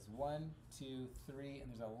 See, it has 1, 2, 3, and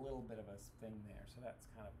there's a little bit of a thing there. So that's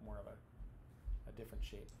kind of more of a different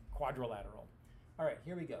shape, quadrilateral. All right,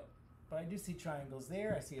 here we go. But I do see triangles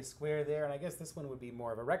there. I see a square there, and I guess this one would be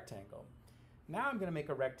more of a rectangle. Now I'm going to make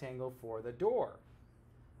a rectangle for the door.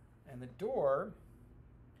 And the door,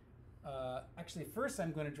 actually first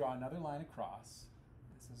I'm going to draw another line across.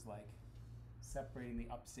 This is like separating the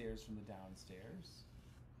upstairs from the downstairs.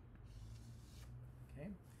 Okay,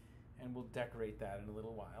 and we'll decorate that in a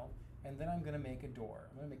little while. And then I'm going to make a door.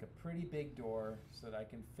 I'm going to make a pretty big door so that I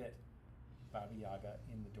can fit Baba Yaga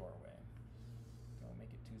in the doorway.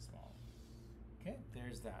 small. Okay,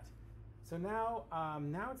 there's that. So now,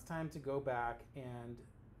 now it's time to go back and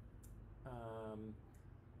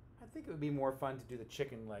I think it would be more fun to do the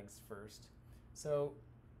chicken legs first. So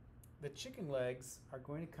the chicken legs are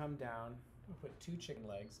going to come down. I'm going to put 2 chicken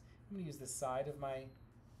legs. I'm going to use the side of my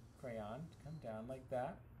crayon to come down like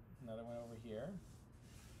that. Another one over here.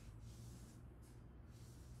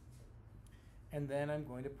 And then I'm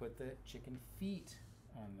going to put the chicken feet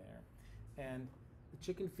on there. And the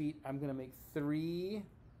chicken feet, I'm going to make 3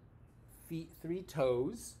 feet, 3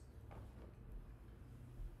 toes.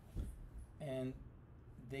 And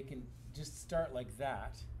they can just start like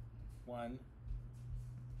that. 1,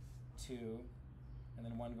 2, and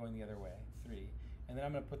then 1 going the other way, 3. And then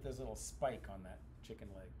I'm going to put this little spike on that chicken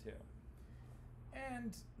leg too.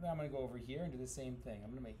 And then I'm going to go over here and do the same thing.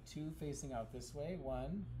 I'm going to make 2 facing out this way,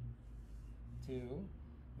 1, 2,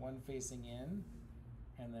 1 facing in,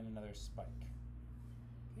 and then another spike.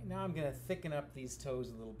 Okay, now I'm going to thicken up these toes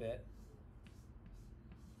a little bit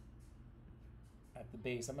at the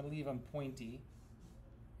base. I'm going to leave them pointy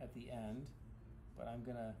at the end, but I'm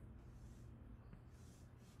going to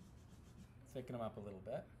thicken them up a little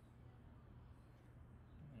bit.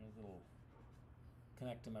 And a little,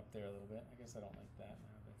 connect them up there a little bit. I guess I don't like that.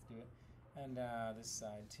 Now let's do it. And this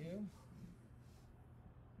side too.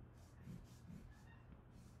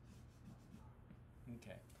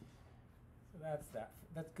 Okay, so that's that.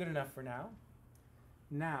 That's good enough for now.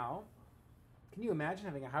 Now, can you imagine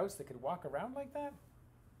having a house that could walk around like that?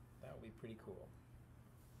 That would be pretty cool.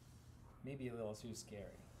 Maybe a little too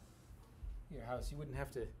scary. Your house, you wouldn't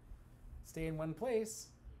have to stay in one place,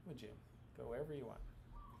 would you? Go wherever you want.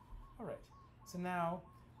 All right, so now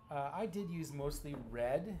I did use mostly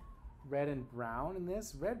red and brown in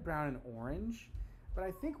this, red, brown, and orange. But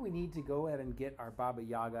I think we need to go ahead and get our Baba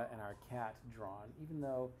Yaga and our cat drawn, even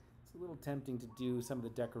though it's a little tempting to do some of the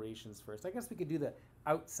decorations first. I guess we could do the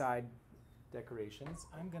outside decorations.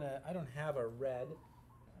 I don't have a red.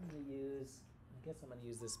 I guess I'm gonna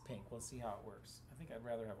use this pink. We'll see how it works. I think I'd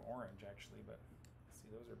rather have orange actually, but see,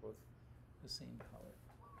 those are both the same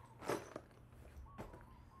color.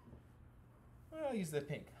 Well, I'll use the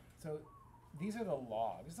pink. So these are the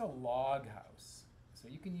logs. This is a log house. So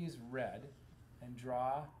you can use red and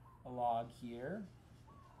draw a log here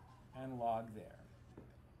and log there.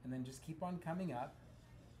 And then just keep on coming up.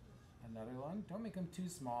 Another one. Don't make them too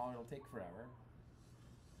small, it'll take forever.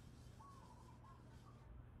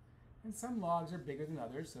 And some logs are bigger than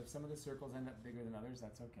others, so if some of the circles end up bigger than others,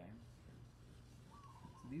 that's okay.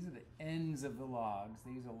 So these are the ends of the logs.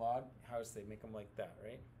 They use a log house, they make them like that,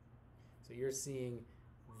 right? So you're seeing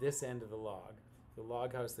this end of the log. The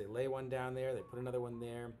log house, they lay one down there, they put another one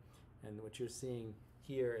there, and what you're seeing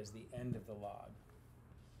here is the end of the log.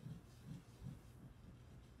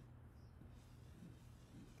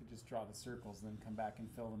 You could just draw the circles and then come back and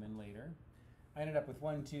fill them in later. I ended up with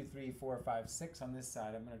 1, 2, 3, 4, 5, 6 on this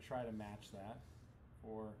side. I'm going to try to match that.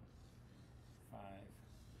 4, 5,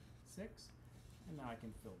 6. And now I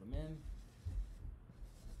can fill them in.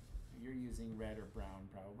 You're using red or brown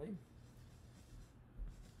probably.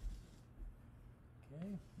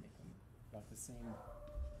 Okay, make them about the same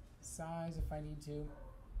size if I need to.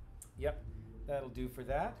 Yep, that'll do for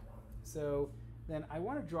that. So then I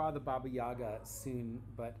want to draw the Baba Yaga soon,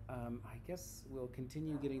 but I guess we'll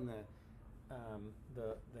continue getting the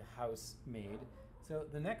house made. So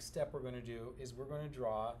the next step we're going to do is we're going to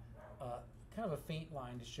draw kind of a faint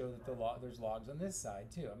line to show that there's logs on this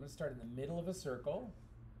side too. I'm going to start in the middle of a circle.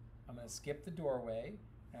 I'm going to skip the doorway,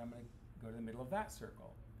 and I'm going to go to the middle of that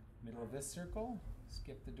circle. Middle of this circle,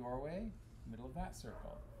 skip the doorway, middle of that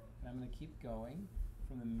circle. And I'm going to keep going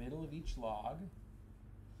from the middle of each log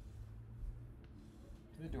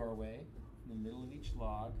to the doorway, from the middle of each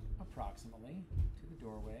log approximately to the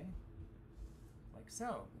doorway, like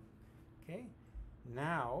so. Okay,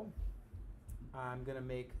 now I'm going to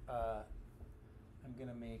make a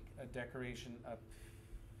decoration up.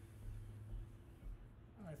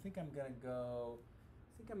 I think I'm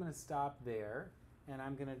going to stop there, and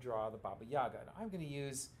I'm going to draw the Baba Yaga. Now, I'm going to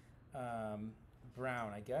use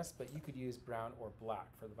brown, I guess, but you could use brown or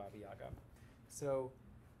black for the Baba Yaga. So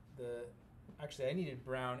actually I needed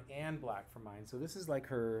brown and black for mine. So this is like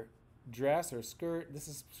her dress or skirt. This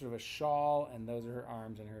is sort of a shawl, and those are her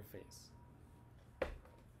arms and her face.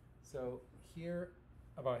 So here,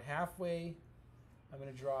 about halfway, I'm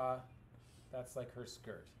going to draw, that's like her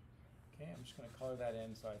skirt. Okay, I'm just going to color that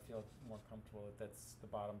in so I feel more comfortable that that's the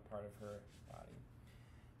bottom part of her body.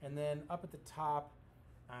 And then up at the top,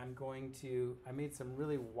 I made some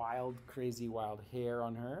really wild, crazy, wild hair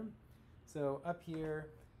on her. So up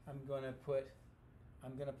here, I'm going to put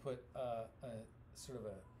a sort of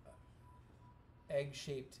a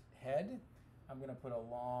egg-shaped head. I'm going to put a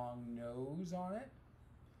long nose on it.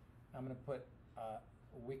 I'm going to put a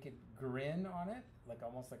wicked grin on it, like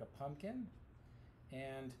almost like a pumpkin.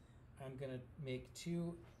 And I'm going to make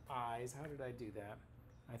 2 eyes. How did I do that?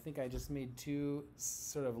 I think I just made 2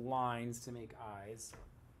 sort of lines to make eyes.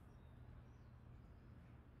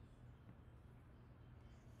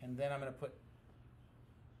 And then I'm going to put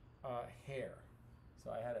hair.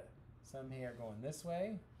 So I had some hair going this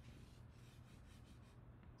way,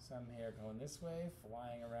 some hair going this way,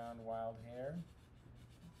 flying around wild hair.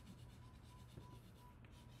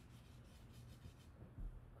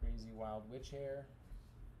 Crazy wild witch hair.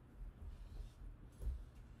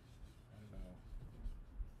 I don't know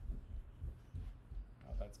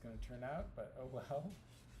how that's going to turn out, but oh well.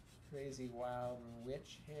 Crazy wild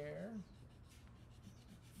witch hair.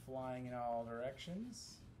 Flying in all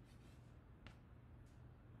directions.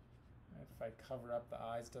 If I cover up the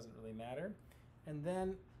eyes, doesn't really matter. And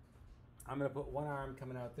then I'm going to put one arm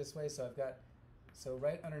coming out this way. So I've got, so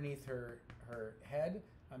right underneath her head,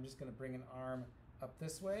 I'm just going to bring an arm up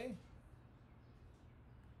this way.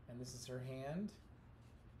 And this is her hand.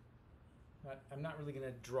 I'm not really going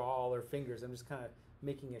to draw all her fingers. I'm just kind of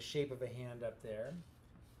making a shape of a hand up there.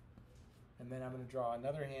 And then I'm going to draw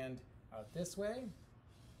another hand out this way.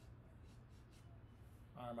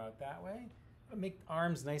 Arm out that way. Make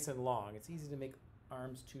arms nice and long. It's easy to make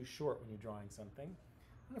arms too short when you're drawing something.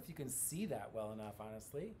 I don't know if you can see that well enough,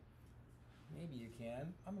 honestly. Maybe you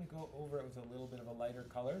can. I'm going to go over it with a little bit of a lighter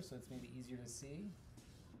color so it's maybe easier to see.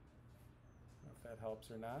 I don't know if that helps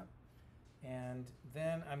or not. And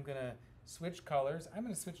then I'm going to switch colors. I'm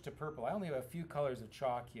going to switch to purple. I only have a few colors of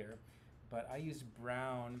chalk here, but I used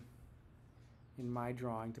brown in my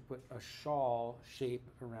drawing to put a shawl shape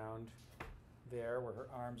around there where her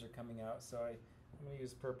arms are coming out. So I'm going to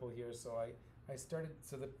use purple here. So I started,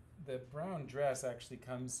 so the brown dress actually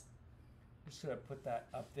comes, I'm just going to put that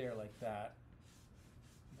up there like that.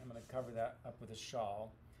 I'm going to cover that up with a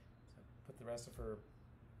shawl. So put the rest of her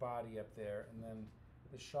body up there, and then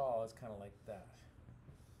the shawl is kind of like that.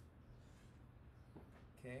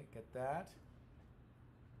 Okay, get that.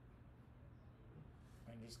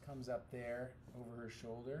 And just comes up there over her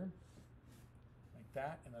shoulder like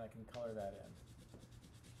that, and then I can color that in.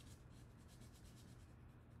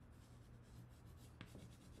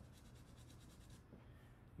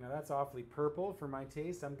 Now that's awfully purple for my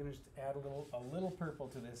taste. I'm going to just add a little purple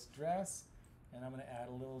to this dress, and I'm going to add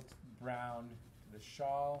a little brown to the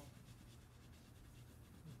shawl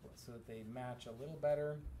so that they match a little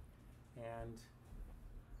better. And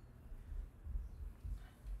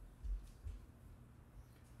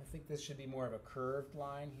I think this should be more of a curved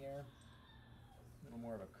line here. A little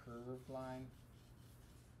more of a curved line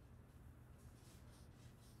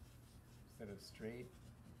instead of straight.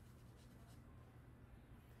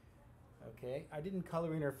 Okay, I didn't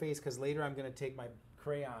color in her face because later I'm going to take my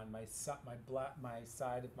crayon, my side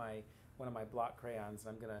of one of my block crayons, and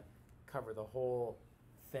I'm going to cover the whole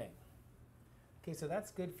thing. Okay, so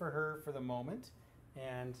that's good for her for the moment.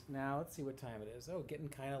 And now let's see what time it is. Oh, getting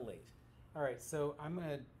kind of late. All right, so I'm going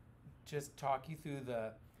to just talk you through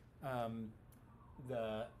the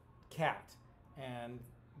cat and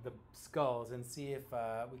the skulls and see if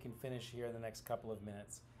we can finish here in the next couple of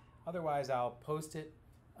minutes. Otherwise, I'll post it,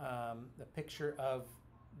 the picture of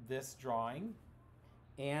this drawing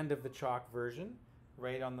and of the chalk version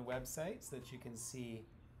right on the website so that you can see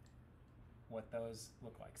what those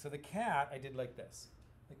look like. So the cat, I did like this.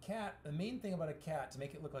 The cat, the main thing about a cat, to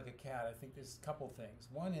make it look like a cat, I think there's a couple things.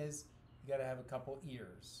 One is you got to have a couple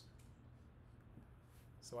ears.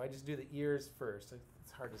 So I just do the ears first.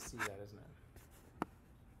 It's hard to see that, isn't it?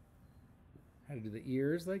 How to do the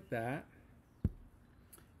ears like that.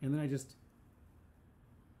 And then I just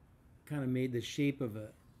kind of made the shape of a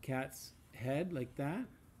cat's head like that.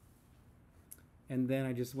 And then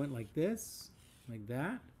I just went like this, like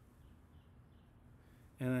that.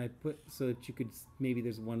 And I put, so that you could, maybe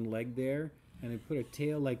there's one leg there. And I put a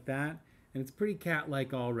tail like that. And it's pretty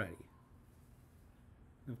cat-like already.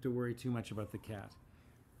 Don't have to worry too much about the cat.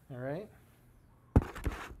 All right.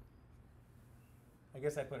 I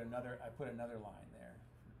guess I put another line there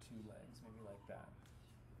for 2 legs, maybe like that.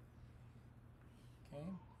 Okay.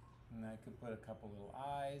 And I could put a couple little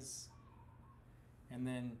eyes. And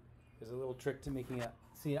then there's a little trick to making a,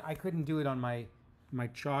 see, I couldn't do it on my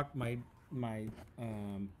chalk, my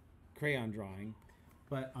crayon drawing,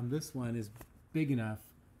 but on this one is big enough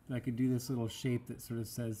that I could do this little shape that sort of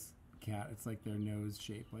says cat. It's like their nose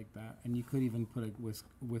shape like that. And you could even put a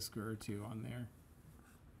whisker or 2 on there.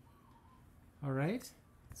 All right.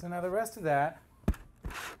 So now the rest of that,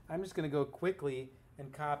 I'm just going to go quickly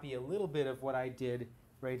and copy a little bit of what I did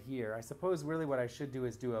right here. I suppose really what I should do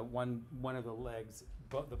is do one of the legs,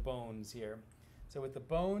 the bones here. So with the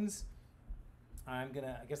bones, I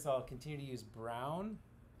guess I'll continue to use brown.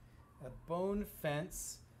 A bone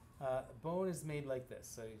fence. A bone is made like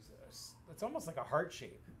this. So it's almost like a heart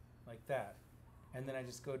shape, like that. And then I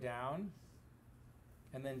just go down.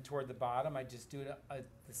 And then toward the bottom, I just do a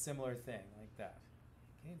similar thing, like that.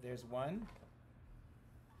 Okay, there's one.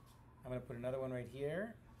 I'm going to put another one right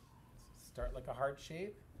here. Start like a heart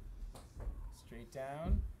shape. Straight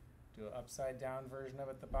down. Do an upside down version of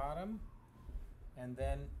it at the bottom. And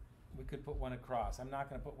then we could put one across. I'm not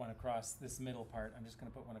going to put one across this middle part. I'm just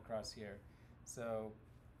going to put one across here. So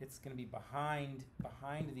it's going to be behind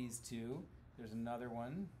these two. There's another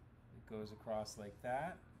one that goes across like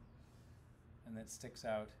that. And that sticks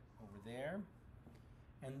out over there.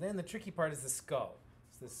 And then the tricky part is the skull.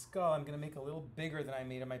 So the skull I'm going to make a little bigger than I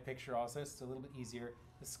made in my picture also. So it's a little bit easier.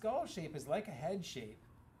 The skull shape is like a head shape.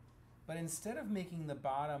 But instead of making the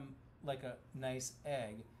bottom like a nice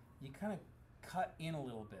egg, you kind of cut in a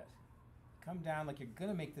little bit. Come down like you're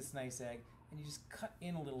going to make this nice egg, and you just cut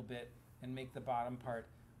in a little bit and make the bottom part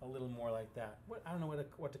a little more like that. I don't know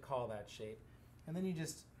what to call that shape. And then you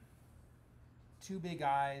just, two big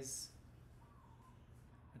eyes,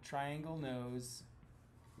 a triangle nose,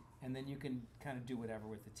 and then you can kind of do whatever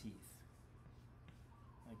with the teeth.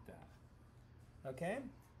 Like that. Okay?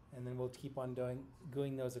 And then we'll keep on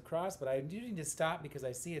going those across, but I do need to stop because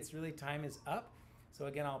I see it's really time is up. So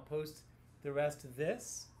again, I'll post the rest of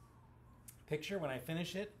this picture when I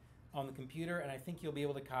finish it on the computer, and I think you'll be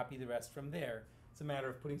able to copy the rest from there. It's a matter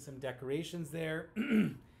of putting some decorations there.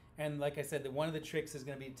 And like I said, one of the tricks is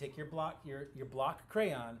going to be to take your block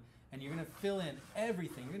crayon, and you're going to fill in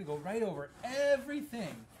everything. You're going to go right over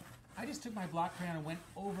everything. I just took my block crayon and went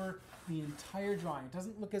over the entire drawing. It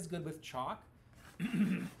doesn't look as good with chalk.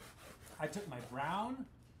 I took my brown,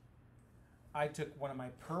 I took one of my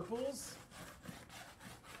purples,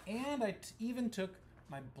 and I even took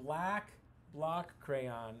my black block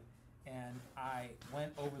crayon, and I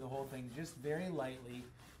went over the whole thing just very lightly.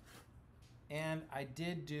 And I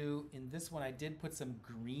did do, in this one, I did put some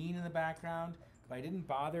green in the background, but I didn't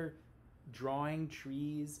bother drawing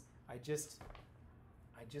trees. I just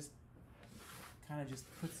kind of just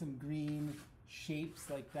put some green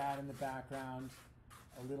shapes like that in the background,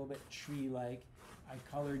 a little bit tree-like. I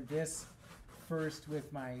colored this first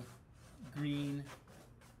with my green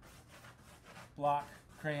block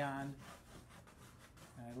crayon,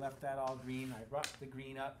 and I left that all green. I brought the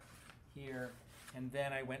green up here, and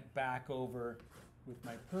then I went back over with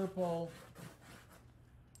my purple,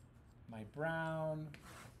 my brown,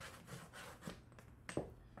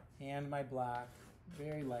 and my black,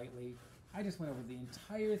 very lightly. I just went over the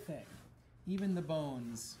entire thing, even the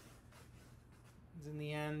bones. In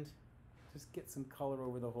the end, just get some color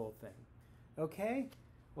over the whole thing. Okay,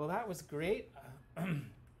 well that was great.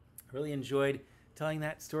 Really enjoyed telling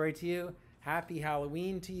that story to you. Happy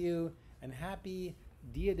Halloween to you, and happy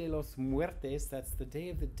Dia de los Muertes. That's the Day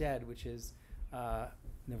of the Dead, which is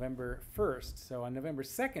November 1st. So on November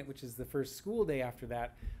 2nd, which is the first school day after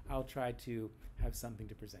that, I'll try to have something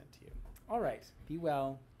to present to you. All right, be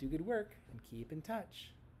well, do good work, and keep in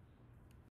touch.